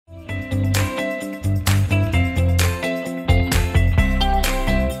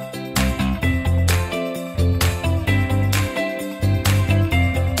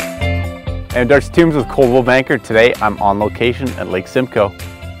I'm Darcy Toombs with Coldwell Banker. Today I'm on location at Lake Simcoe.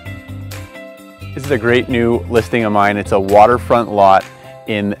 This is a great new listing of mine. It's a waterfront lot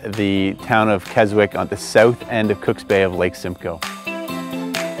in the town of Keswick on the south end of Cooks Bay of Lake Simcoe.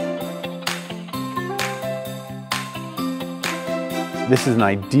 This is an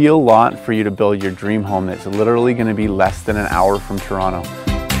ideal lot for you to build your dream home that's literally going to be less than an hour from Toronto.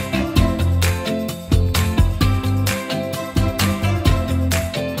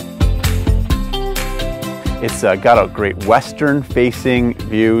 It's got a great western facing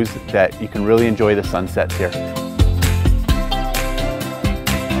views that you can really enjoy the sunsets here.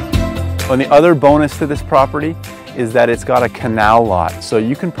 And the other bonus to this property is that it's got a canal lot. So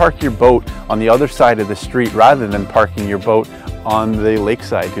you can park your boat on the other side of the street rather than parking your boat on the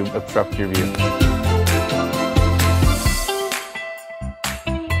lakeside to obstruct your view.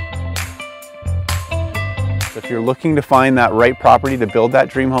 If you're looking to find that right property to build that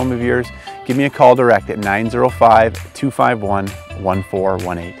dream home of yours, give me a call direct at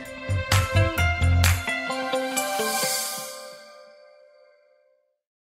 905-251-1418.